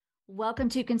Welcome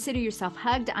to Consider Yourself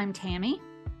Hugged. I'm Tammy.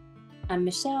 I'm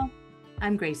Michelle.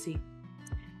 I'm Gracie.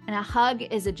 And a hug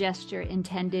is a gesture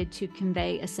intended to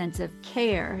convey a sense of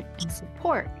care and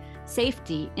support,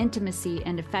 safety, intimacy,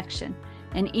 and affection.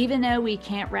 And even though we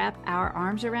can't wrap our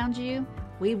arms around you,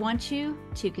 we want you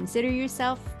to consider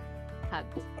yourself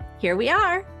hugged. Here we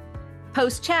are.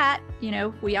 Post chat,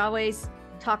 we always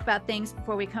talk about things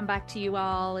before we come back to you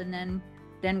all, and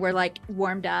then we're like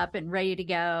warmed up and ready to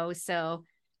go. So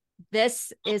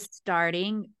this is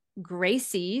starting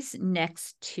Gracie's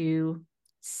next two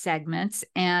segments.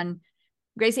 And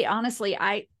Gracie, honestly,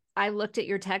 I looked at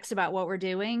your text about what we're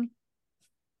doing,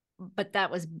 but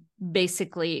that was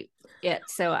basically it.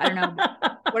 So I don't know.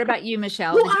 What about you,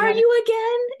 Michelle? Who are you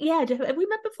again? Yeah, have we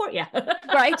met before? Yeah.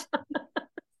 Right.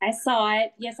 I saw it.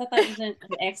 Yes, I thought it was an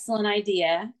excellent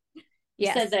idea. You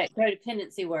Yes. said that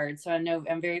codependency word, so I know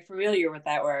I'm very familiar with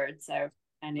that word. So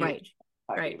I knew what you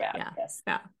were talking about. Yeah. Yes.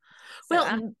 Yeah. So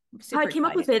Well, how I came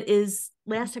up with it is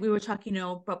last time we were talking,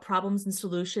 about problems and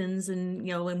solutions and,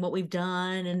 and what we've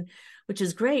done, and which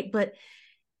is great. And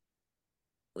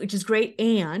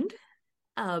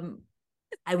I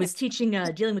was teaching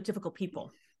dealing with difficult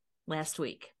people last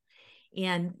week.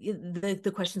 And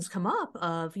the questions come up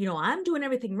of, I'm doing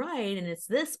everything right, and it's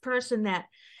this person that,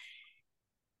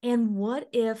 and what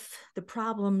if the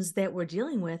problems that we're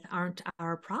dealing with aren't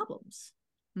our problems?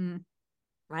 Mm.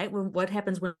 Right? What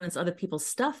happens when it's other people's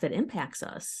stuff that impacts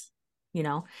us,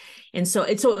 And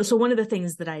so one of the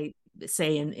things that I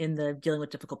say in the dealing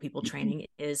with difficult people training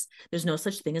is there's no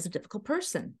such thing as a difficult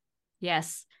person.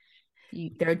 Yes.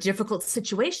 There are difficult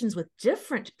situations with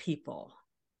different people.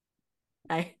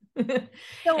 I was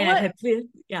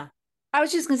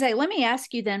just going to say, let me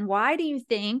ask you then, why do you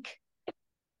think,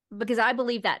 because I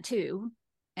believe that too.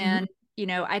 And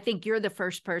I think you're the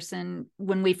first person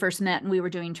when we first met and we were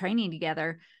doing training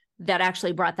together that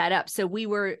actually brought that up. So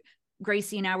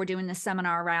Gracie and I were doing the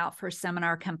seminar route for a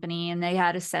seminar company, and they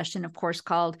had a session, of course,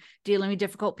 called Dealing with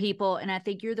Difficult People. And I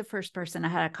think you're the first person I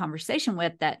had a conversation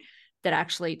with that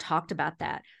actually talked about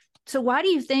that. So why do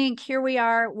you think here we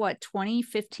are,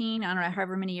 2015, I don't know,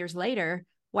 however many years later,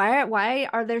 why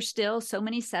are there still so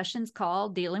many sessions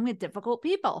called Dealing with Difficult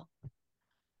People?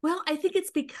 Well, I think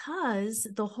it's because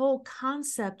the whole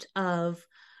concept of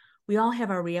we all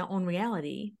have our own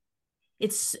reality.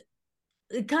 It's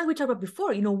kind of like we talked about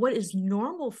before, what is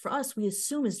normal for us, we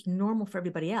assume is normal for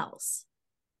everybody else.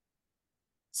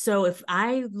 So if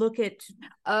I look at,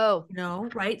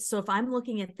 right. So if I'm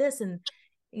looking at this and,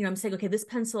 I'm saying, okay, this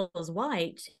pencil is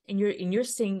white, and you're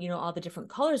seeing, all the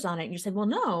different colors on it. And you're saying, well,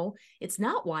 no, it's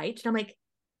not white. And I'm like,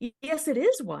 yes, it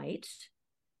is white.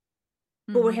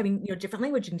 But we're having, different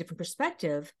language and different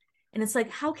perspective. And it's like,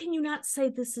 how can you say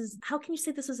this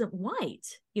isn't white?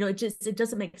 It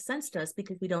doesn't make sense to us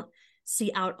because we don't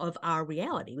see out of our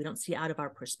reality. We don't see out of our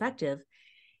perspective.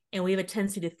 And we have a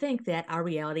tendency to think that our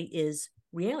reality is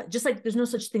reality, just like there's no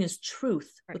such thing as truth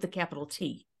with a capital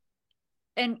T.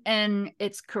 And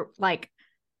it's like,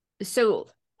 so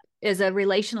as a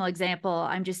relational example,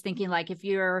 I'm just thinking like, if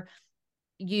you're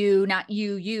not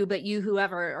you, but you,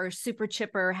 whoever, or a super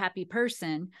chipper, happy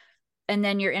person, and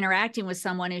then you're interacting with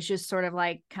someone who's just sort of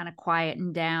like kind of quiet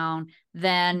and down,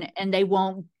 and they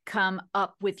won't come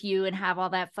up with you and have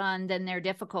all that fun, then they're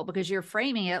difficult because you're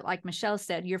framing it, like Michelle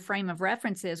said, your frame of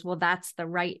reference is, well, that's the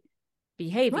right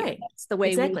behavior. Right. That's the way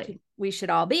exactly. we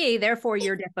should all be. Therefore,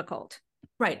 you're difficult.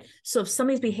 Right. So if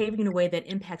somebody's behaving in a way that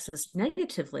impacts us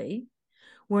negatively,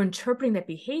 we're interpreting that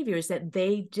behavior as that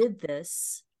they did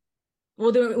this.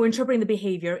 Well, we're interpreting the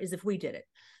behavior as if we did it.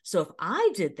 So if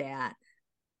I did that,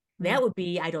 that would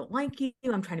be, I don't like you,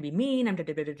 I'm trying to be mean, I'm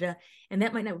da-da-da-da-da. And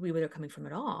that might not be where they're coming from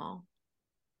at all.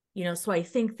 So I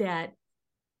think that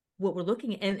what we're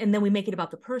looking at, and then we make it about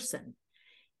the person,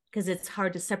 because it's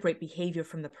hard to separate behavior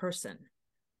from the person.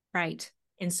 Right.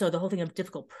 And so the whole thing of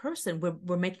difficult person,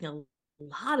 we're making a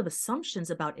lot of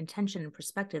assumptions about intention and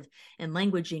perspective and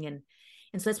languaging. And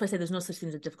so that's why I say there's no such thing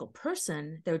as a difficult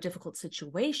person. There are difficult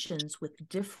situations with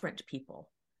different people.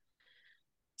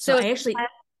 So I actually...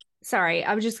 Sorry,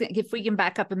 I was just, if we can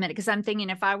back up a minute, because I'm thinking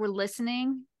if I were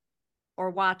listening or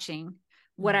watching,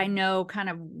 what I know kind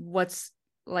of what's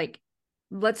like,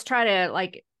 let's try to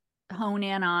like hone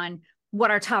in on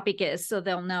what our topic is so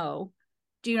they'll know.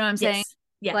 Do you know what I'm saying?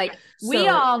 Yeah. Like we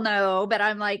all know, but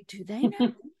I'm like, do they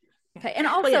know? Okay. And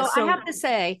also I have to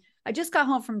say, I just got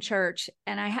home from church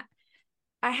and I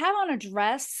have on a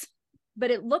dress, but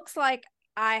it looks like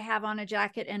I have on a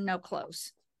jacket and no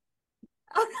clothes.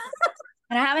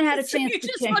 And I haven't had a chance to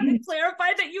just change. Want to clarify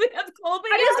that you have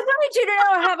clothing. I just wanted you to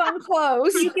know I have on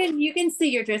clothes. You can see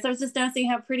your dress. I was just noticing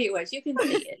how pretty it was. You can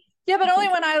see it. Yeah, but only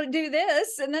when I do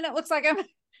this, and then it looks like I'm.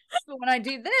 But when I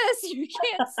do this, you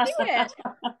can't see it.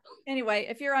 Anyway,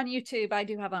 if you're on YouTube, I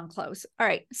do have on close. All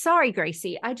right. Sorry,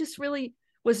 Gracie. I just really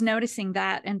was noticing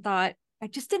that and thought I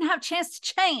just didn't have a chance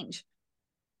to change.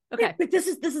 Okay. But this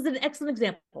is an excellent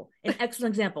example. An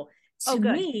excellent example. To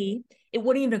me, it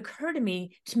wouldn't even occur to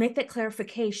me to make that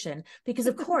clarification because,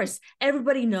 of course,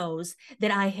 everybody knows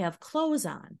that I have clothes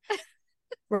on,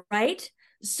 right?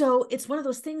 So it's one of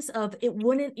those things of it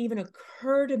wouldn't even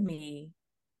occur to me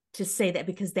to say that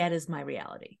because that is my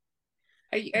reality.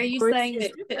 Are you saying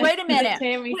that? Wait a minute.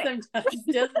 Tammy sometimes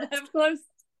doesn't have clothes.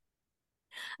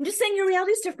 I'm just saying your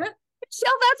reality is different.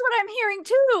 Michelle, that's what I'm hearing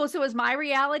too. So is my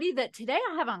reality that today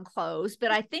I have on clothes,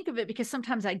 but I think of it because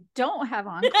sometimes I don't have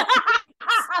on clothes.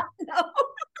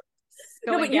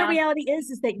 No, but your reality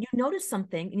is that you notice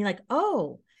something and you're like,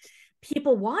 oh,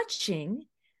 people watching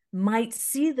might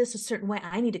see this a certain way.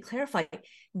 I need to clarify.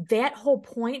 That whole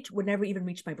point would never even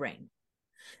reach my brain.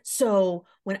 So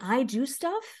when I do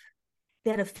stuff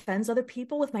that offends other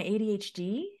people with my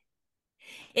ADHD,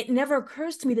 it never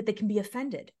occurs to me that they can be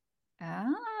offended.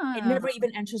 It never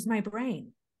even enters my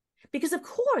brain. Because of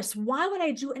course, why would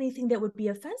I do anything that would be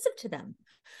offensive to them?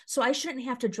 So I shouldn't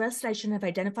have to address it. I shouldn't have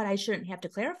identified. I shouldn't have to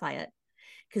clarify it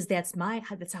because that's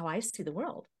how I see the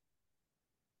world.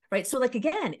 Right. So like,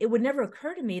 again, it would never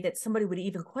occur to me that somebody would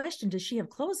even question, does she have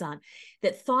clothes on?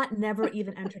 That thought never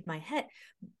even entered my head,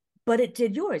 but it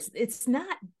did yours. It's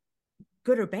not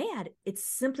good or bad. It's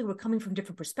simply we're coming from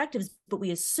different perspectives, but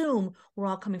we assume we're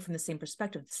all coming from the same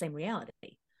perspective, the same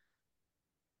reality.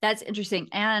 That's interesting.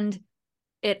 And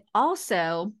it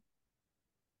also,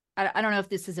 I don't know if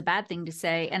this is a bad thing to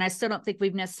say, and I still don't think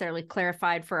we've necessarily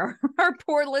clarified for our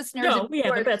poor listeners. No,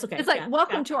 but that's okay. It's like,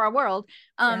 welcome to our world.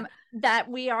 That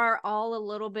we are all a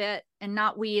little bit, and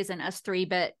not we as in us three,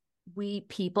 but we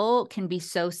people can be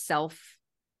so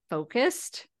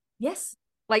self-focused. Yes.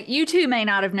 Like you two may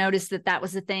not have noticed that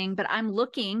was a thing, but I'm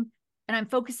looking and I'm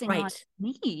focusing on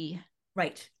me.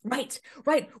 Right.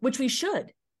 Which we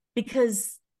should,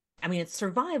 because I mean, it's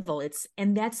survival.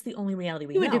 And that's the only reality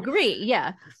we know. To a degree.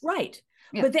 Yeah. Right.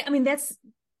 Yeah. But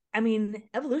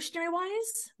evolutionary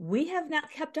wise, we have not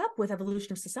kept up with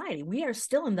evolution of society. We are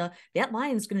still in that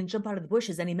lion's going to jump out of the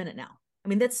bushes any minute now. I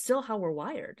mean, that's still how we're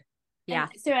wired. Yeah.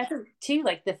 And so I think too,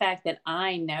 like the fact that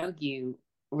I know you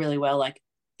really well, like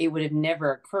it would have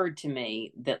never occurred to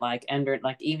me that like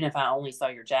even if I only saw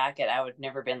your jacket, I would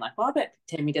never been like, well, I bet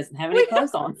Tammy doesn't have any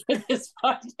clothes on for this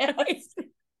podcast.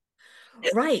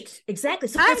 Right. Exactly.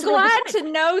 So I'm glad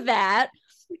to know that.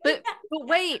 But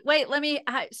wait, let me.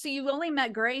 So you only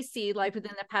met Gracie like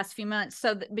within the past few months.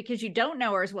 So because you don't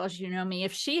know her as well as you know me,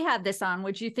 if she had this on,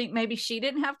 would you think maybe she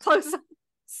didn't have clothes on?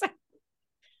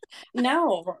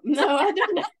 No, I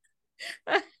don't know.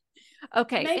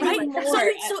 Okay. Maybe right. More.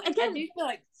 So again, I do feel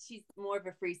like she's more of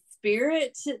a free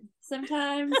spirit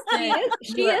sometimes.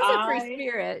 She is a free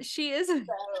spirit. She is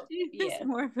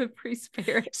more of a free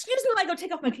spirit. Excuse me while I go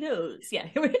take off my clothes. Yeah.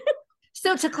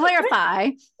 So to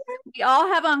clarify, we all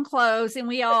have on clothes and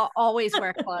we all always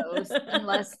wear clothes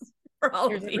unless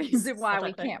there's a reason why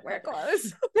we can't wear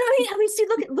clothes. I mean, see,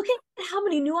 look at how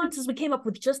many nuances we came up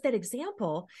with just that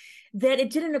example that it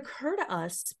didn't occur to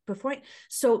us before.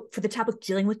 So for the topic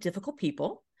dealing with difficult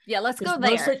people. Yeah, let's go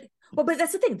there. But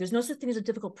that's the thing. There's no such thing as a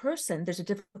difficult person. There's a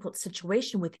difficult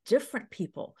situation with different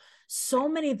people. So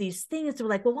many of these things that we're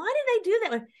like, well, why did they do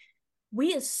that?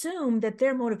 We assume that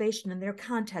their motivation and their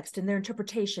context and their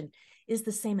interpretation is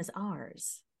the same as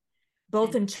ours,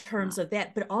 both in terms of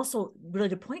that, but also really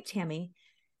to point, Tammy,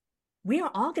 we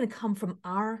are all going to come from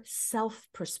our self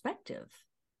perspective.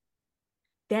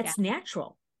 That's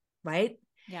natural, right?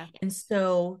 Yeah. And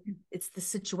so it's the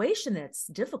situation that's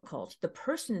difficult. The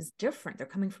person is different. They're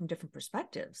coming from different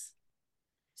perspectives.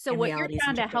 So what you're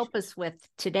trying to help us with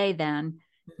today then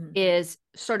is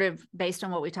sort of based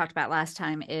on what we talked about last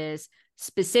time is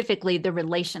specifically the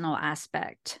relational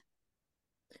aspect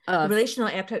of the relational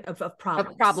aspect of problems.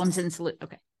 Of problems and solutions.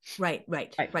 Okay. Right.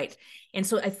 And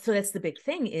so that's the big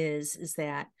thing is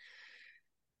that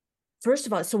first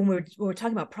of all, so when we're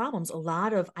talking about problems, a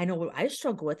lot of, I know what I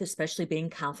struggle with, especially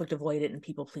being conflict avoidant and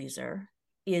people pleaser,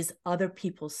 is other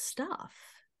people's stuff.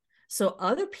 So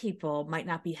other people might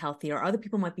not be healthy, or other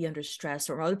people might be under stress,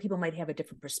 or other people might have a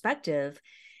different perspective.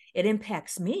 It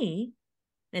impacts me.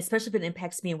 And especially if it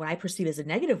impacts me in what I perceive as a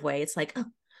negative way, it's like, oh,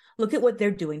 look at what they're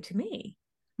doing to me.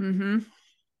 Mm-hmm.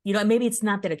 You know, maybe it's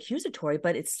not that accusatory,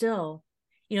 but it's still,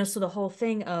 you know, so the whole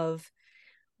thing of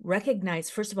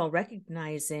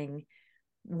recognizing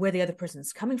where the other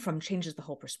person's coming from changes the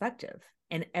whole perspective,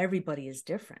 and everybody is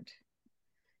different.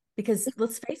 Because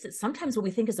let's face it, sometimes what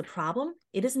we think is a problem,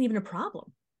 it isn't even a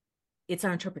problem. it's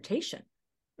our interpretation.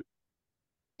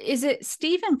 Is it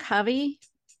Stephen Covey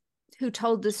who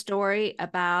told the story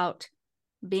about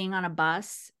being on a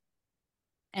bus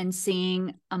and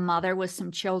seeing a mother with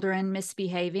some children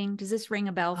misbehaving? Does this ring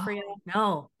a bell for you?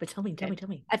 No, but tell me.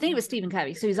 I think it was Stephen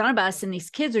Covey. So he's on a bus and these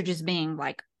kids are just being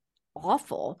like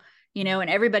awful, and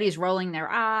everybody's rolling their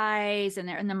eyes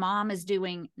and the mom is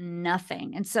doing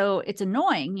nothing. And so it's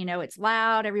annoying, it's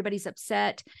loud, everybody's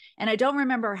upset. And I don't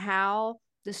remember how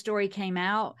the story came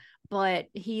out, but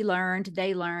they learned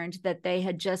that they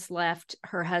had just left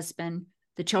her husband,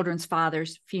 the children's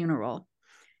father's funeral.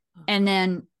 And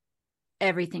then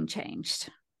everything changed.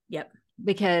 Yep.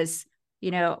 Because,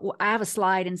 I have a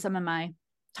slide in some of my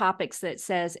topics that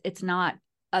says it's not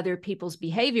other people's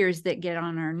behaviors that get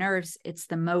on our nerves. It's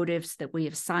the motives that we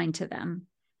assign to them.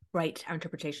 Right. Our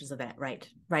interpretations of that. Right.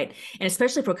 And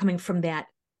especially if we're coming from that,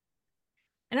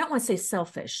 and I don't want to say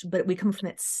selfish, but we come from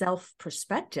that self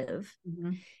perspective.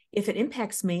 Mm-hmm. If it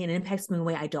impacts me and it impacts me in a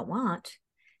way I don't want,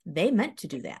 they meant to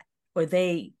do that, or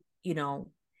they,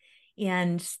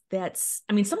 and that's,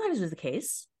 sometimes it's the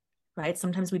case, right?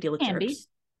 Sometimes we deal with jerks,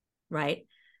 right?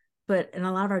 But in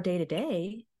a lot of our day to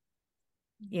day,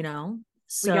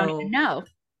 so we don't even know.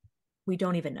 We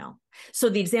don't even know. So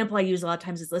the example I use a lot of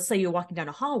times is, let's say you're walking down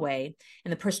a hallway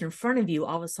and the person in front of you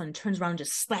all of a sudden turns around and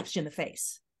just slaps you in the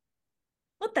face.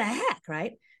 What the heck,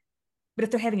 right? But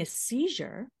if they're having a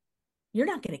seizure, you're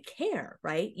not going to care,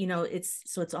 right?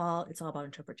 It's all about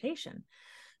interpretation.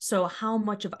 So how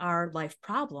much of our life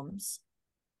problems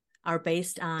are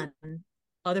based on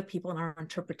other people and our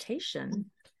interpretation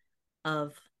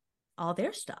of all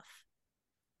their stuff?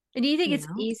 And do you think it's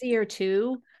easier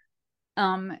to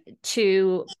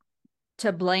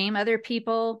blame other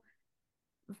people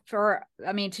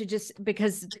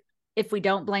because if we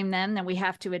don't blame them, then we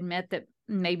have to admit that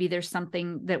maybe there's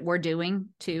something that we're doing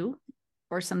too,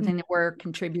 or something that we're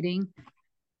contributing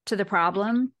to the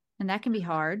problem. And that can be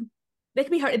hard. That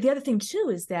can be hard. The other thing too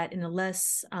is that in a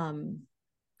less, I don't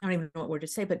even know what word to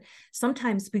say, but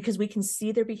sometimes because we can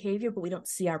see their behavior, but we don't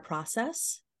see our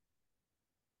process.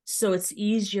 So it's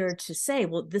easier to say,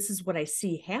 well, this is what I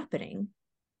see happening.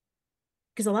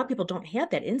 Because a lot of people don't have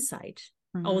that insight.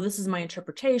 Mm-hmm. Oh, well, this is my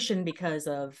interpretation because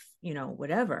of,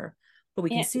 whatever. But we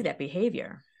can see that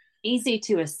behavior. Easy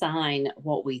to assign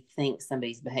what we think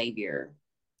somebody's behavior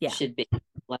should be,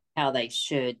 like how they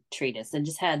should treat us. I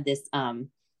just had this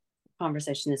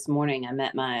conversation this morning. I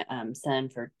met my son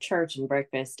for church and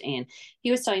breakfast, and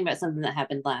he was talking about something that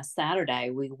happened last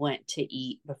Saturday. We went to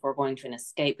eat before going to an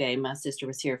escape game. My sister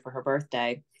was here for her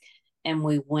birthday, and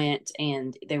we went,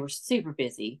 and they were super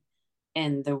busy.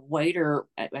 And the waiter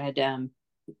had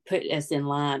put us in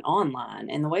line online,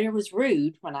 and the waiter was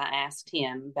rude when I asked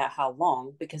him about how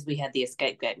long, because we had the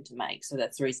escape game to make. So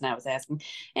that's the reason I was asking.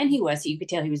 And he was, you could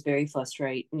tell he was very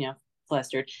flustered,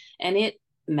 and it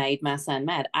made my son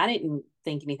mad. I didn't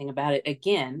think anything about it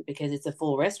again because it's a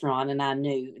full restaurant, and I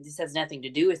knew this has nothing to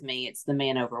do with me. It's the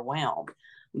man overwhelmed.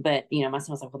 But, my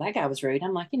son was like, well, that guy was rude.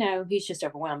 I'm like, he's just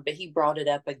overwhelmed. But he brought it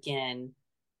up again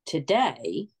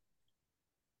today.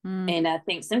 And I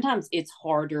think sometimes it's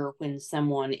harder when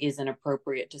someone isn't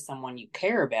appropriate to someone you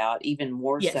care about, even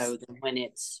more so than when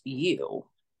it's you.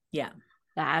 Yeah,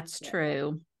 that's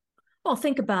true. Well,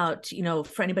 think about,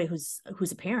 for anybody who's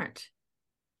a parent,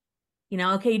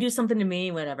 okay, you do something to me,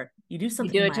 whatever. You do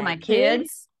something to my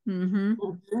kids. Mm-hmm.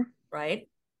 Right.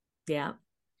 Yeah.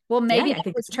 Well, maybe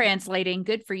it was translating.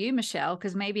 Good for you, Michelle,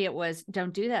 because maybe it was,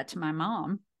 don't do that to my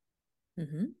mom.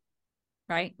 Mm-hmm.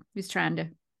 Right. He's trying to.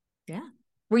 Yeah.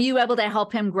 Were you able to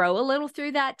help him grow a little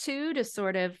through that too, to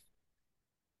sort of,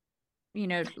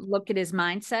 look at his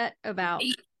mindset about?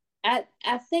 I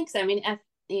think so. I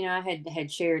had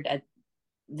shared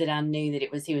that I knew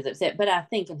that he was upset, but I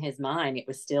think in his mind it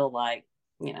was still like,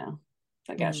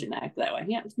 I shouldn't act that way.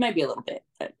 Yeah, maybe a little bit,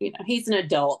 but he's an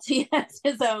adult. He has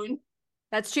his own.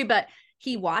 That's true, but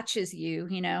he watches you.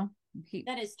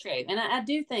 That is true. And I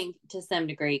do think to some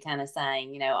degree kind of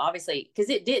saying, obviously, because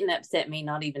it didn't upset me,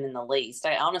 not even in the least.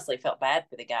 I honestly felt bad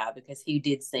for the guy because he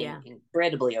did seem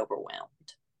incredibly overwhelmed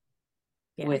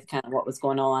with kind of what was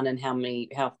going on and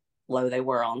how low they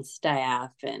were on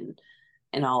staff and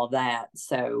all of that.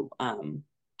 So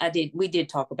we did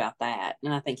talk about that.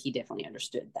 And I think he definitely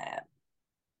understood that.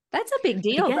 That's a big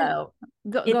deal, though.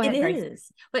 Go ahead, it is.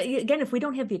 But again, if we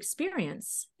don't have the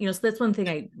experience, so that's one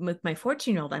thing with my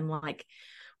 14-year-old, I'm like,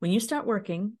 when you start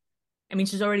working,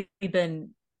 she's probably going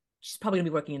to be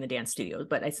working in the dance studio,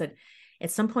 but I said,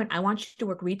 at some point, I want you to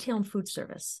work retail and food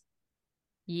service.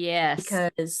 Yes.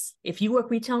 Because if you work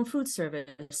retail and food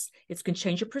service, it's going to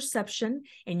change your perception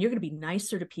and you're going to be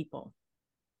nicer to people.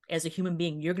 as a human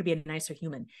being. You're going to be a nicer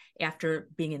human after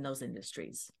being in those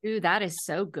industries. Ooh, that is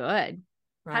so good.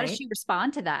 Right? How does she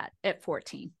respond to that at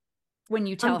 14? When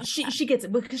you tell her she gets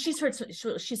it because she's heard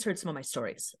some of my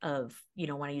stories of, you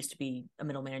know, when I used to be a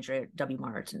middle manager at W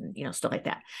Mart and, you know, stuff like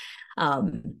that.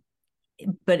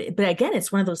 But again,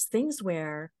 it's one of those things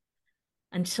where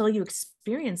until you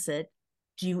experience it,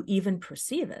 do you even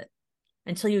perceive it?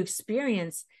 Until you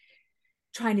experience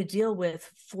trying to deal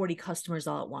with 40 customers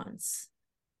all at once.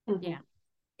 Yeah.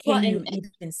 Can you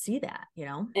even see that, you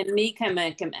know? And me come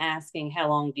asking, how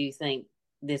long do you think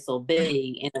this will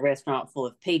be in a restaurant full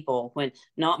of people, when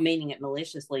not meaning it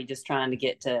maliciously, just trying to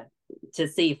get to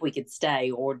see if we could stay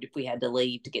or if we had to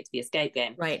leave to get to the escape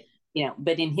game. Right. You know,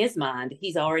 but in his mind,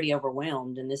 he's already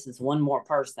overwhelmed, and this is one more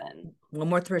person. One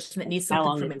more person that needs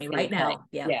something from me right now.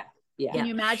 Yeah. Can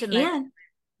you imagine that?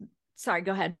 Sorry,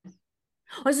 go ahead.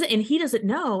 And he doesn't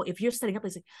know, if you're setting up,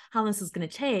 he's like, how long this is going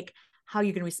to take, how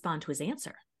you're going to respond to his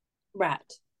answer. Right.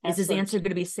 Is his answer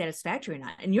going to be satisfactory or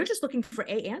not? And you're just looking for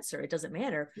a answer. It doesn't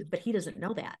matter, but he doesn't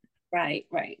know that. Right.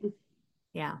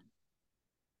 Yeah.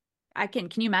 Can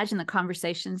you imagine the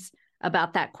conversations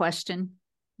about that question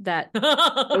that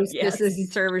hostesses and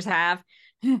servers have?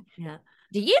 Yeah.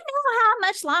 Do you know how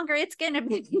much longer it's going to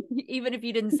be? Even if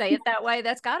you didn't say it that way,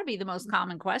 that's got to be the most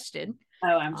common question.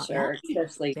 Oh, I'm sure.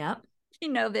 Especially, you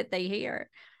know, that they hear.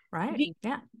 Right.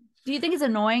 Do you think it's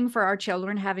annoying for our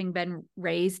children having been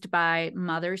raised by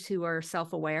mothers who are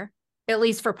self-aware? At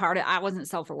least for part of, I wasn't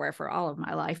self-aware for all of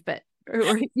my life, but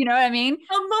you know what I mean?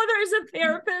 A mother is a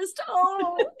therapist.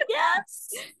 Oh, yes.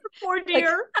 Poor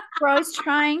dear. I was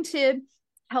trying to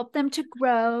help them to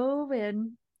grow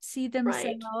and see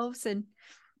themselves. Right.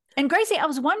 And Gracie, I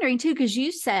was wondering too, because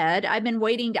you said, I've been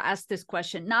waiting to ask this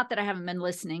question, not that I haven't been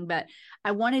listening, but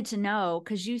I wanted to know,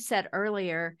 because you said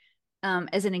earlier,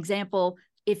 as an example,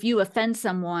 if you offend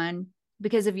someone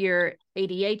because of your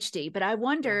ADHD, but I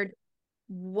wondered,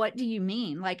 what do you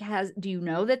mean? Like, do you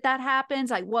know that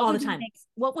happens? Like, what all the time?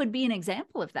 What would be an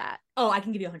example of that? Oh, I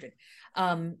can give you 100.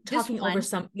 Talking over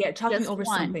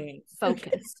something.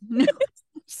 Focus.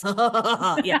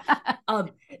 Yeah.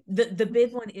 The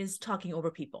big one is talking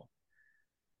over people.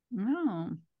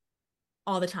 Oh.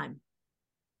 All the time.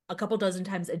 A couple dozen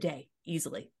times a day,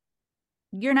 easily.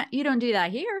 You don't do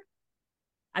that here.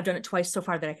 I've done it twice so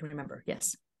far that I can remember.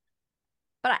 Yes.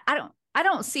 But I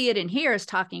don't see it in here as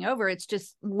talking over. It's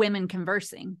just women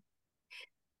conversing.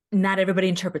 Not everybody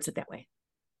interprets it that way.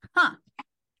 Huh.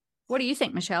 What do you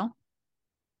think, Michelle?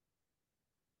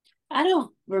 I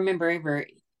don't remember ever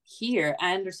here.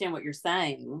 I understand what you're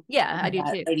saying. Yeah, I do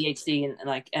too. ADHD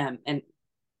and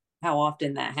how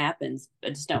often that happens. I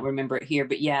just don't remember it here.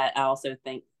 But yeah, I also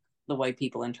think the way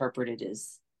people interpret it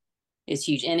is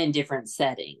huge, and in different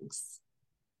settings.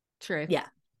 True. Yeah.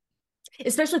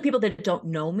 Especially people that don't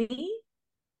know me.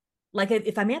 Like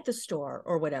if I'm at the store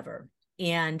or whatever,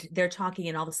 and they're talking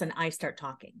and all of a sudden I start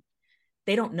talking,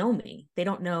 they don't know me. They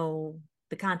don't know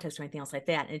the context or anything else like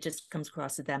that. And it just comes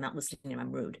across that I'm not listening and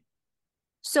I'm rude.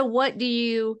 So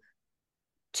two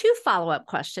follow-up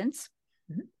questions.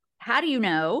 Mm-hmm. How do you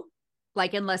know,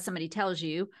 like, unless somebody tells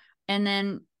you, and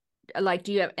then like,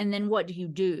 and then what do you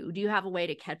do? Do you have a way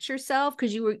to catch yourself?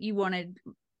 Because you wanted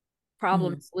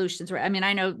problem solutions, right? I mean,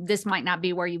 I know this might not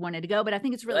be where you wanted to go, but I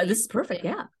think it's really this is perfect.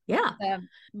 Yeah.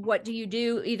 What do you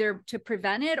do either to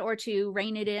prevent it or to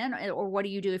rein it in, or what do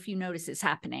you do if you notice it's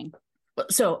happening?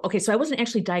 So I wasn't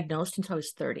actually diagnosed until I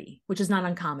was 30, which is not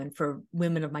uncommon for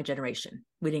women of my generation.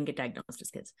 We didn't get diagnosed as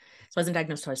kids. So I wasn't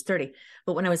diagnosed until I was 30.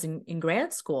 But when I was in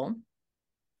grad school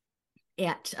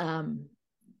at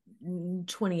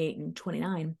 28 and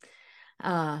 29,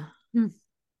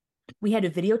 we had to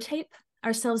videotape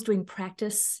ourselves doing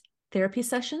practice therapy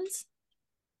sessions.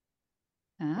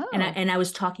 Oh. And I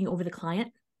was talking over the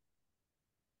client.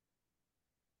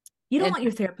 You don't want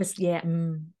your therapist.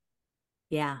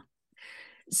 Yeah.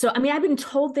 So, I mean, I've been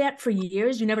told that for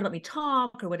years. You never let me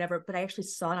talk or whatever, but I actually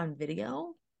saw it on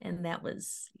video, and that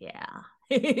was,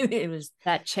 it was.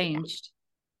 That changed.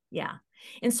 Yeah.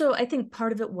 And so I think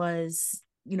part of it was,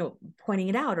 pointing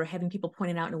it out or having people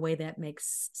point it out in a way that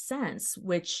makes sense,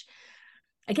 which,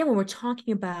 again, when we're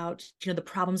talking about, the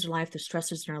problems in life, the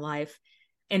stressors in our life,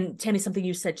 and Tammy, something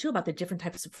you said too about the different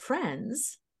types of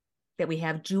friends that we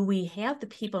have, do we have the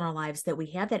people in our lives that we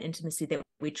have that intimacy that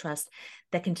we trust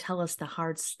that can tell us the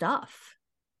hard stuff?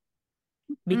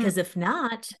 Because if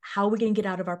not, how are we going to get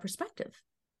out of our perspective?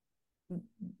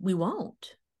 We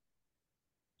won't,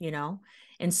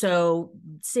 And so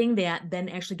seeing that, then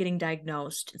actually getting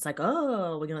diagnosed, it's like,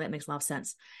 oh, that makes a lot of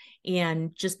sense.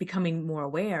 And just becoming more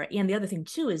aware. And the other thing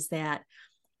too, is that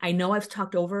I know I've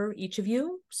talked over each of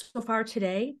you so far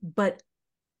today, but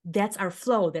that's our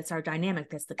flow, that's our dynamic,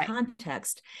 that's the Right.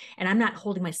 context. And I'm not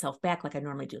holding myself back like I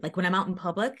normally do. Like when I'm out in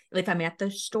public, if I'm at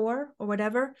the store or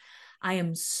whatever, I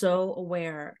am so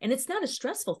aware. And it's not a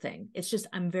stressful thing. It's just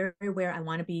I'm very aware. I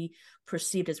want to be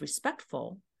perceived as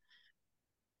respectful.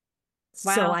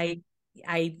 Wow. So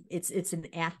it's an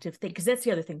active thing, because that's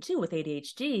the other thing too with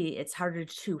ADHD. It's harder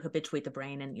to habituate the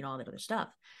brain and all that other stuff.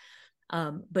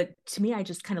 But to me, I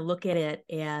just kind of look at it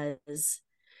as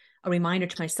a reminder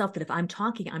to myself that if I'm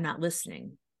talking, I'm not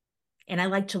listening. And I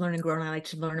like to learn and grow, and I like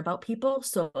to learn about people.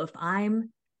 So if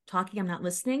I'm talking, I'm not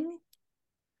listening,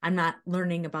 I'm not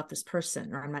learning about this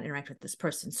person, or I'm not interacting with this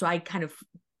person. So I kind of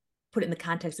put it in the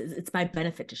context, it's my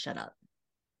benefit to shut up.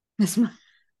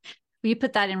 Will you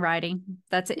put that in writing?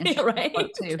 That's an interesting right?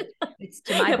 quote too. It's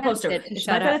to my benefit to it's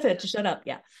shut my up. benefit to shut up.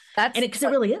 Yeah. That's because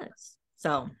it really is.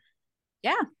 So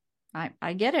yeah,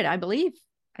 I get it. I believe.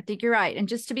 I think you're right. And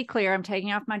just to be clear, I'm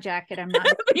taking off my jacket. I'm not.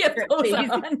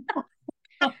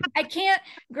 I can't.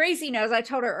 Gracie knows. I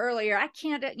told her earlier. I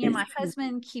can't. My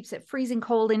husband keeps it freezing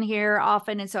cold in here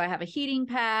often, and so I have a heating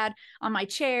pad on my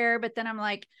chair. But then I'm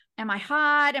like, am I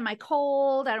hot? Am I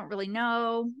cold? I don't really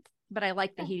know. But I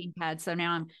like the heating pad, so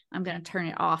now I'm going to turn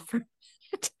it off.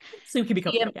 So you can be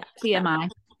comfortable. TMI.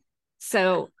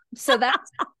 So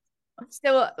that's.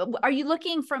 So are you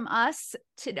looking from us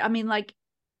to? I mean, like,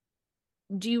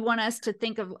 do you want us to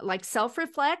think of like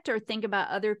self-reflect, or think about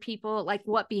other people, like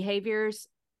what behaviors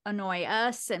annoy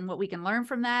us and what we can learn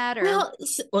from that? Or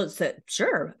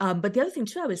sure. But the other thing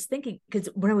too, I was thinking, because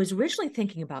when I was originally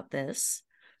thinking about this,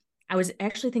 I was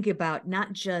actually thinking about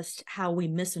not just how we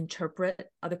misinterpret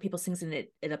other people's things and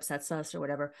it upsets us or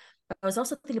whatever, but I was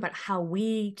also thinking about how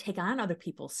we take on other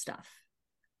people's stuff,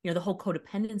 the whole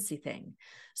codependency thing.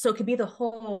 So it could be the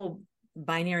whole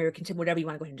binary or whatever you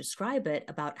want to go ahead and describe it,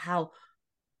 about how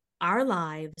our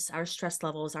lives, our stress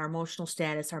levels, our emotional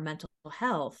status, our mental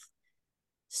health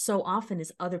so often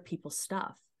is other people's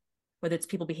stuff, whether it's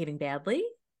people behaving badly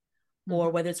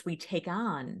or whether it's we take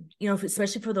on,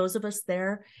 especially for those of us,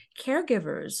 they're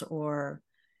caregivers, or,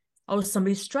 oh,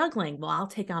 somebody's struggling. Well, I'll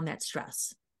take on that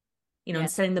stress, and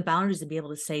setting the boundaries and be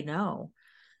able to say no.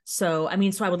 So,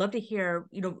 so I would love to hear,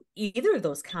 either of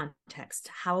those contexts,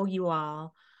 how you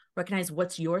all recognize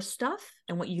what's your stuff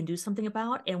and what you can do something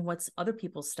about, and what's other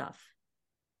people's stuff,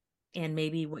 and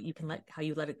maybe what you can how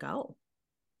you let it go.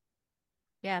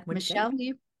 Yeah. Michelle,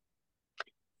 you?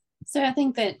 So I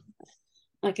think that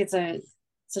like it's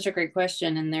such a great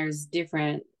question, and there's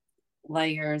different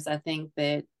layers. I think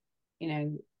that,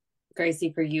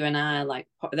 Gracie, for you and I, like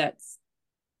that's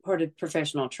part of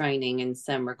professional training in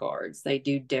some regards. They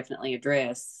do definitely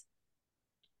address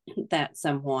that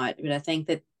somewhat, but I think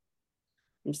that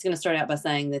I'm just going to start out by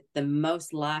saying that the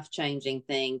most life-changing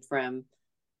thing from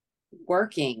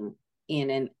working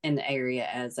in an area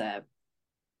as a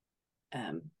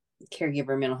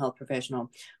caregiver mental health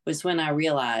professional was when I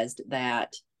realized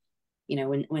that,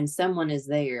 when someone is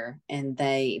there and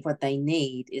what they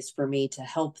need is for me to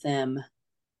help them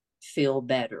feel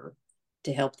better,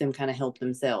 to help them kind of help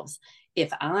themselves.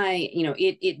 If I,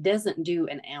 it doesn't do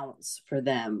an ounce for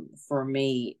them, for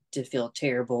me to feel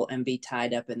terrible and be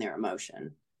tied up in their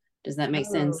emotion. Does that make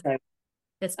sense? So,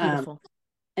 that's beautiful.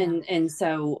 And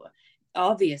so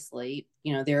obviously,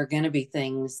 there are going to be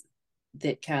things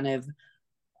that kind of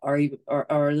are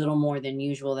a little more than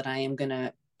usual that I am going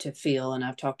to feel. And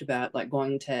I've talked about like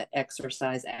going to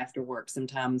exercise after work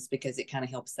sometimes because it kind of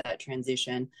helps that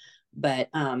transition. But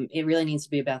it really needs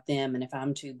to be about them. And if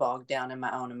I'm too bogged down in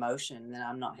my own emotion, then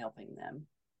I'm not helping them.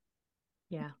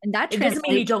 Yeah. And that doesn't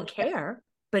mean you don't care,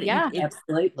 but yeah,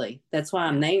 absolutely. That's why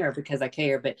I'm there, because I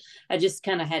care. But I just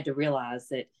kind of had to realize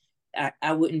that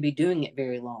I wouldn't be doing it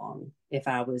very long if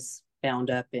I was bound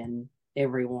up in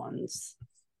everyone's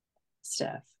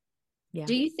stuff. Yeah.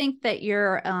 Do you think that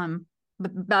you're,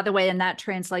 by the way, and that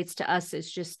translates to us as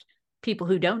just people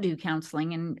who don't do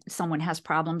counseling, and someone has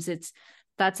problems,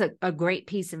 that's a great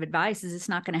piece of advice, is it's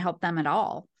not going to help them at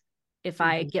all if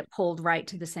I get pulled right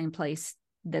to the same place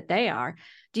that they are.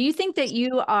 Do you think that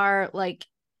you are like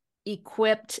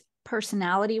equipped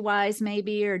personality wise,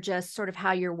 maybe, or just sort of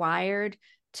how you're wired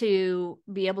to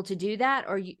be able to do that?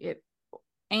 Or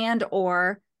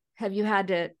or have you had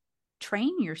to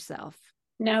train yourself?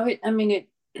 No,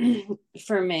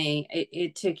 for me,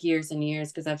 it took years and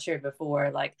years, because I've shared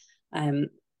before, like,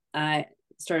 I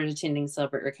started attending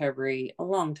Celebrate Recovery a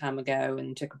long time ago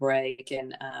and took a break,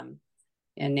 and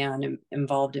now I'm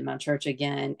involved in my church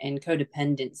again. And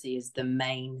codependency is the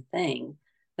main thing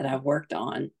that I've worked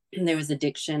on. There was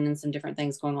addiction and some different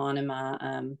things going on in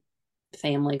my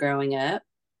family growing up,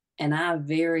 and I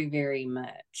very, very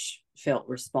much felt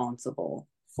responsible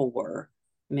for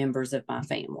members of my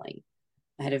family.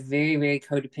 I had a very, very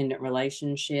codependent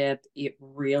relationship. It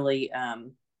really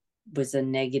was a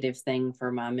negative thing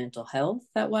for my mental health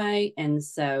that way. And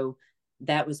so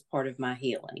that was part of my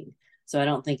healing. So I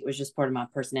don't think it was just part of my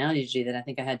personality to do that. I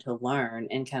think I had to learn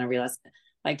and kind of realize,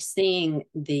 like, seeing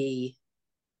the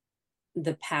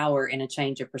power in a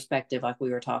change of perspective, like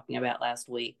we were talking about last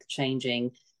week,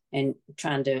 changing and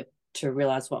trying to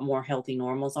realize what more healthy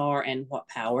normals are and what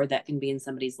power that can be in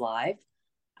somebody's life.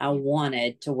 I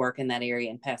wanted to work in that area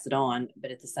and pass it on,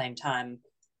 but at the same time,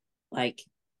 like,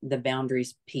 the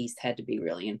boundaries piece had to be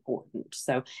really important.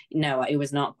 So no, it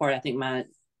was not part. I think by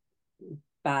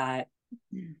I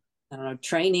don't know,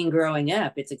 training growing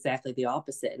up, it's exactly the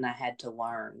opposite, and I had to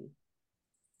learn,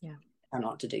 how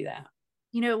not to do that.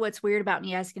 You know what's weird about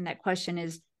me asking that question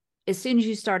is, as soon as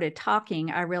you started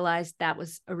talking, I realized that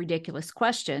was a ridiculous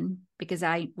question, because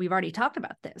we've already talked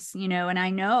about this, and I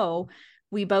know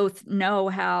we both know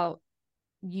how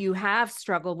you have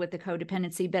struggled with the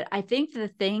codependency. But I think the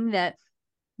thing that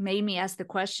made me ask the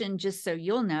question, just so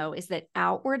you'll know, is that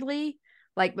outwardly,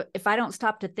 like, if I don't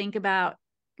stop to think about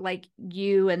like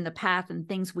you and the path and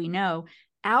things we know,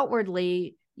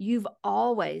 outwardly, you've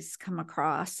always come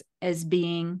across as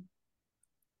being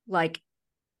like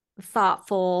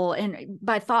thoughtful. And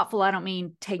by thoughtful, I don't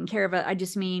mean taking care of it. I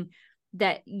just mean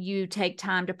that you take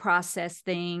time to process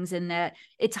things, and that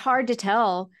it's hard to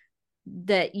tell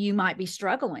that you might be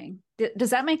struggling.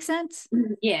 Does that make sense?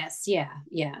 Yes. Yeah.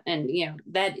 And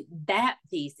that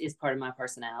piece is part of my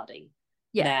personality.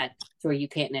 Yeah. That where you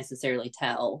can't necessarily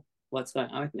tell what's going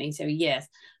on with me. So yes,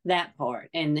 that part.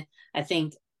 And I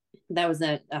think that was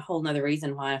a whole nother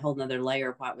reason why, a whole nother layer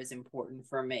of why it was important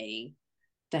for me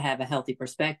to have a healthy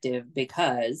perspective,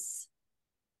 because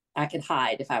I could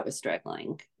hide if I was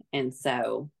struggling. And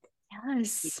so,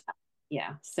 yes.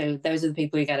 Yeah. So those are the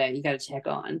people you gotta check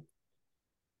on.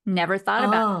 Never thought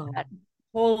about that.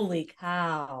 Holy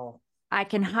cow. I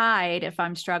can hide if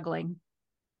I'm struggling.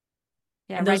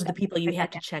 Yeah, and those are the people you have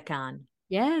to check on.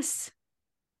 Yes.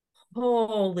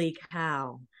 Holy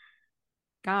cow.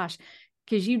 Gosh,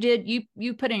 because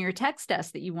you put in your text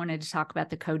us that you wanted to talk about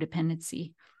the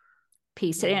codependency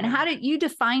piece. And how did you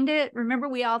define it? Remember,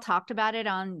 we all talked about it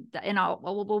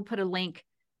we'll put a link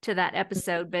to that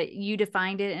episode, but you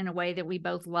defined it in a way that we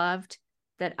both loved,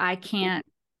 that I can't.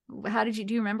 Do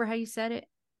you remember how you said it?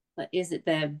 Is it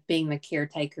being the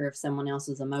caretaker of someone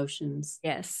else's emotions?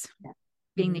 Yes. Yeah.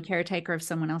 Being the caretaker of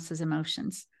someone else's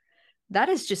emotions. That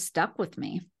has just stuck with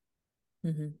me.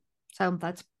 Mm-hmm. So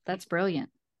that's brilliant.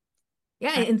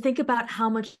 Yeah. And think about how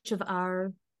much of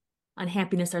our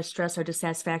unhappiness, our stress, our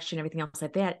dissatisfaction, everything else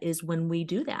like that is when we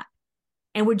do that.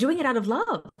 And we're doing it out of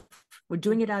love. We're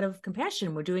doing it out of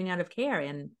compassion. We're doing it out of care,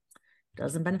 and it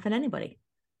doesn't benefit anybody.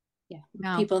 Yeah.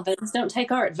 No. People don't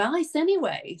take our advice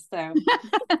anyway. So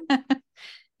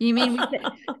you mean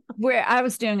where I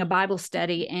was doing a Bible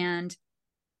study, and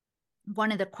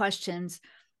one of the questions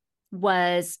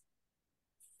was,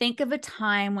 think of a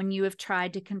time when you have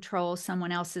tried to control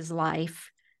someone else's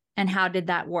life, and how did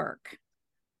that work?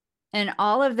 And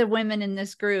all of the women in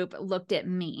this group looked at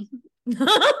me.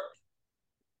 Not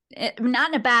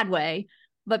in a bad way,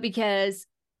 but because,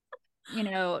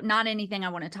 not anything I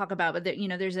want to talk about, but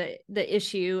there's the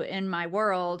issue in my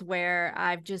world where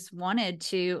I've just wanted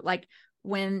to, like,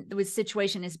 when the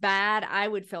situation is bad, I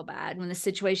would feel bad. When the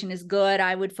situation is good,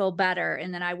 I would feel better.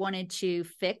 And then I wanted to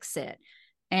fix it.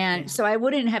 And so I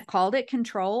wouldn't have called it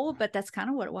control, but that's kind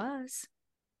of what it was.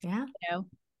 Yeah.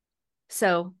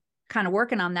 So kind of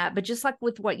working on that. But just like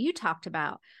with what you talked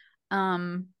about,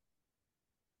 the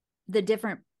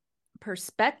different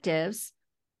perspectives,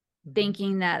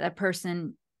 thinking that a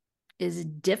person is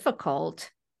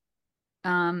difficult,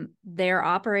 they're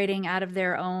operating out of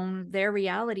their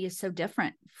reality is so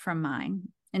different from mine.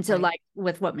 And so like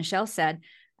with what Michelle said,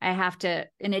 I have to,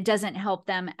 and it doesn't help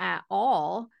them at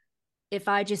all if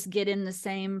I just get in the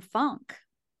same funk.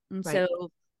 And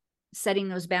so setting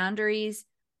those boundaries,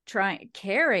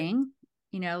 caring,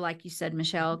 like you said,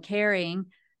 Michelle, caring,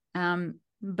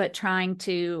 but trying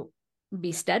to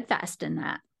be steadfast in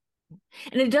that.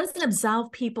 And it doesn't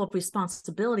absolve people of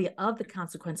responsibility of the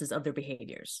consequences of their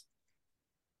behaviors.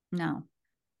 No.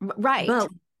 Right.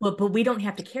 But we don't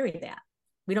have to carry that.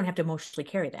 We don't have to emotionally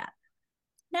carry that.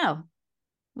 No,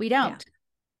 we don't. Yeah.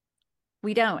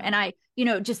 We don't. And I,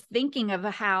 just thinking of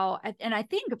how, and I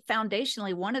think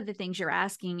foundationally, one of the things you're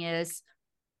asking is,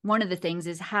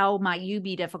 how might you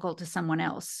be difficult to someone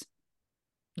else?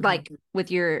 Mm-hmm. Like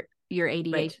with your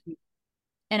ADHD. Right.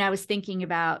 And I was thinking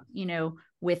about,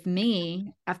 with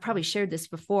me, I've probably shared this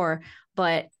before,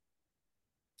 but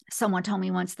someone told me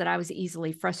once that I was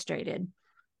easily frustrated.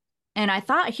 And I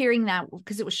thought hearing that,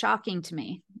 because it was shocking to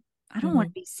me, I don't want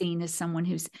to be seen as someone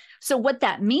who's, so what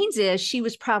that means is she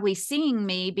was probably seeing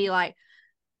me be like,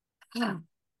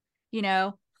 you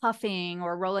know, puffing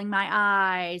or rolling my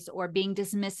eyes or being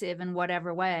dismissive in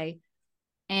whatever way.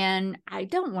 And I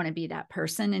don't want to be that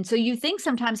person. And so you think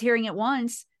sometimes hearing it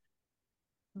once,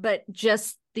 but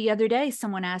just the other day,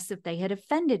 someone asked if they had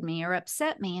offended me or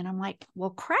upset me. And I'm like,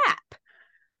 well, crap,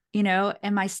 you know,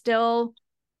 am I still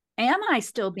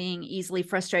being easily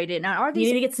frustrated? Now, are these,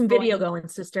 you need to get some video going,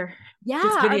 sister? Yeah.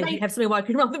 Just video. You have somebody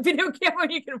walking around the video camera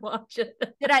and you can watch it.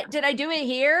 Did I do it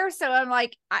here? So I'm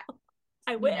like,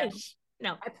 I wish.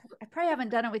 No, I probably haven't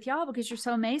done it with y'all because you're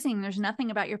so amazing. There's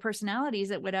nothing about your personalities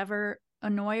that would ever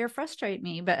annoy or frustrate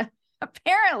me, but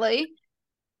apparently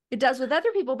it does with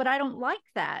other people, but I don't like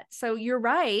that. So you're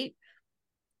right.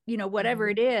 You know, whatever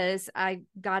it is, I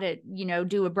got to, you know,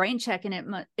 do a brain check,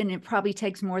 and it probably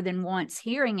takes more than once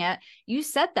hearing it. You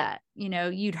said that, you know,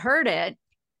 you'd heard it,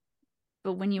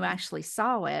 but when you actually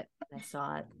saw it, I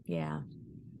saw it. Yeah.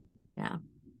 Yeah.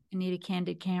 I need a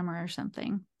candid camera or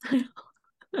something.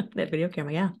 That video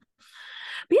camera. Yeah.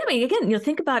 But yeah, I mean, again, you know,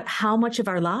 think about how much of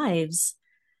our lives,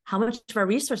 how much of our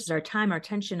resources, our time, our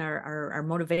attention, our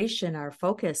motivation, our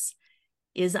focus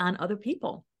is on other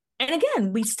people. And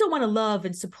again, we still want to love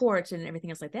and support and everything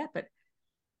else like that. But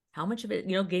how much of it,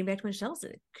 you know, getting back to Michelle's,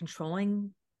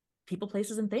 controlling people,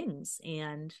 places, and things.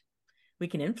 And we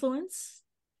can influence,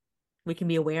 we can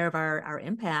be aware of our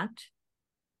impact,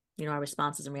 you know, our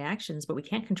responses and reactions, but we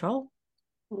can't control.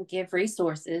 We'll give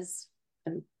resources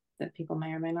that people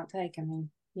may or may not take. I mean,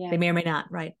 yeah. They may or may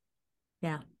not, right?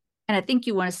 Yeah. And I think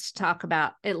you want us to talk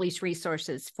about at least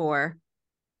resources for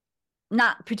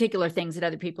not particular things that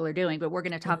other people are doing, but we're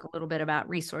going to talk a little bit about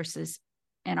resources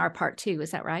in our part 2.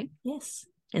 Is that right? Yes.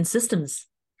 And systems.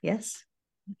 Yes.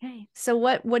 Okay. So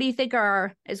what do you think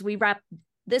are, as we wrap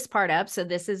this part up? So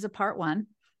this is a part 1.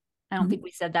 I don't think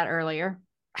we said that earlier.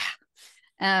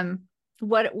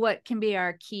 What can be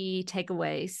our key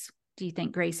takeaways, do you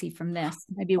think, Gracie, from this?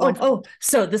 Maybe one.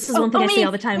 So this is one thing I say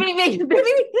all the time.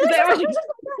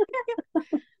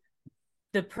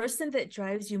 The person that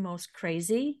drives you most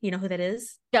crazy, you know who that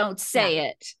is? Don't say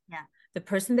it. Yeah. The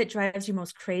person that drives you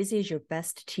most crazy is your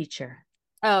best teacher.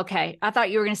 Oh, okay. I thought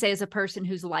you were going to say as a person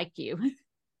who's like you.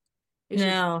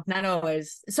 No, not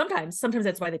always. Sometimes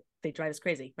that's why they drive us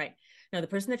crazy, right? No, the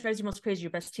person that drives you most crazy is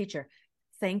your best teacher.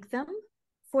 Thank them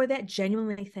for that.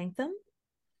 Genuinely thank them.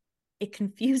 It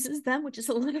confuses them, which is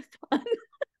a lot of fun.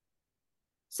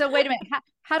 So wait a minute.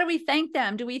 How do we thank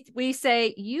them? Do we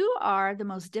say, you are the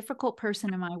most difficult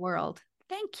person in my world?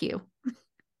 Thank you.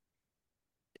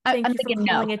 I'm thinking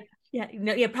no.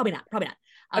 Yeah, probably not.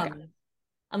 Okay.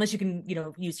 Unless you can, you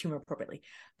know, use humor appropriately.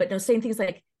 But no, saying things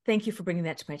like, thank you for bringing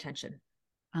that to my attention.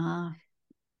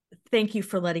 Thank you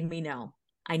for letting me know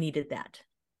I needed that.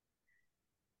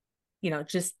 You know,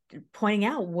 just pointing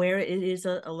out where it is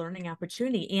a learning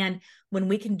opportunity. And when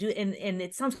we can do, and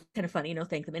it sounds kind of funny, you know,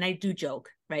 thank them. And I do joke,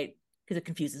 right? Because it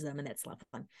confuses them and that's a lot of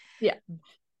fun. Yeah.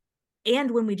 And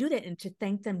when we do that, and to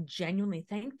thank them, genuinely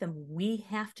thank them, we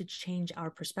have to change our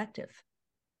perspective.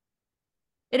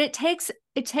 And it takes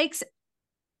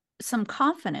some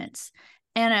confidence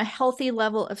and a healthy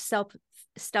level of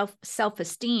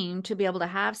self-esteem to be able to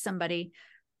have somebody.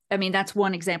 I mean, that's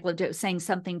one example of saying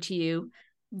something to you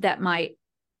that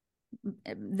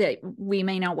we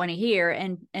may not want to hear,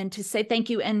 and to say thank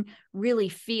you and really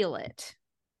feel it.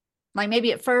 Like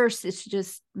maybe at first it's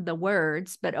just the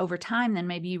words, but over time, then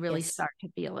maybe you really start to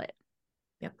feel it.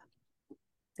 Yep.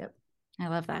 I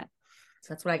love that.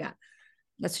 So that's what I got.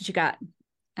 That's what you got.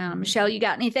 Michelle, you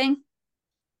got anything?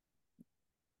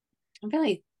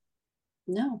 Really?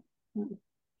 No.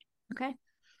 Okay.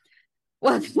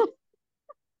 Well,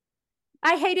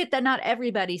 I hate it that not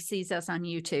everybody sees us on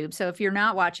YouTube. So if you're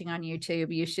not watching on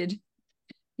YouTube, you should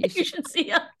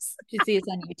see us. You should see us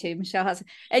on YouTube. Michelle has,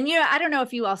 and you know, I don't know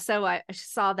if you also, I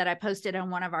saw that I posted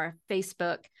on one of our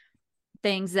Facebook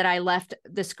things that I left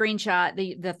the screenshot,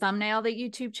 the thumbnail that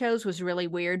YouTube chose was really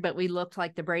weird, but we looked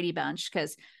like the Brady Bunch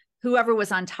because whoever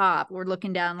was on top were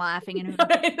looking down laughing and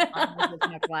whoever was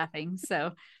looking up laughing.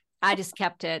 So I just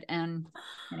kept it. And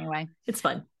anyway, it's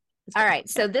fun. All right.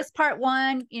 So this part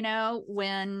 1, you know,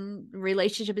 when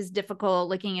relationship is difficult,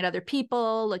 looking at other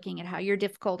people, looking at how you're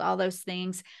difficult, all those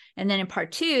things. And then in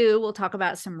part 2, we'll talk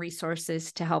about some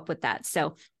resources to help with that.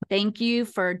 So thank you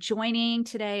for joining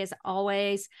today. As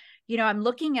always, you know, I'm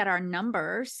looking at our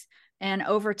numbers, and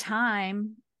over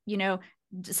time, you know,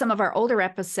 some of our older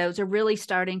episodes are really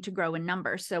starting to grow in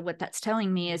numbers. So what that's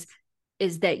telling me is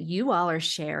is that you all are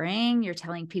sharing, you're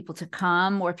telling people to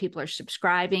come, more people are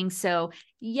subscribing. So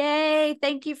yay,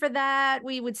 thank you for that.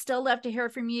 We would still love to hear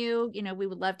from you. You know, we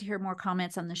would love to hear more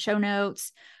comments on the show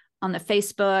notes, on the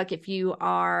Facebook, if you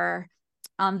are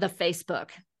on the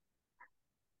Facebook.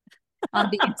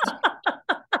 On the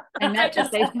I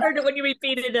just heard it when you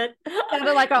repeated it.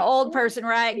 Sounded like an old person,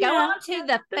 right? Go on to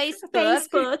the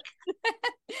Facebook.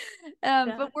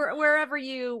 But wherever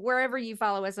you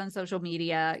follow us on social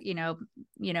media, you know,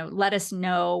 let us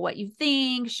know what you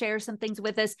think, share some things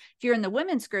with us. If you're in the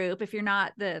women's group, if you're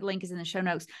not, the link is in the show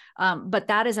notes. But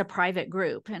that is a private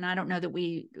group. And I don't know that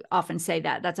we often say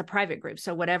that. That's a private group.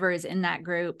 So whatever is in that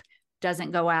group doesn't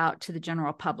go out to the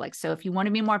general public. So if you want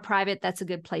to be more private, that's a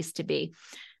good place to be.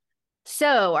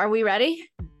 So are we ready?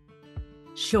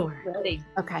 Sure. Ready.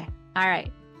 Okay. All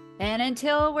right. And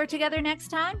until we're together next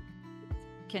time,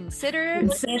 consider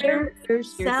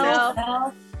yourself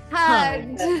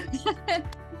hugged.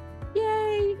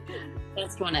 Yay.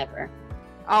 Best one ever.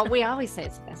 Oh, we always say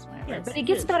it's the best one ever, Yes, but it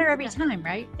gets better every time,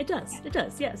 right? It does. It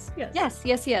does. Yes. Yes.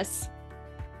 Yes.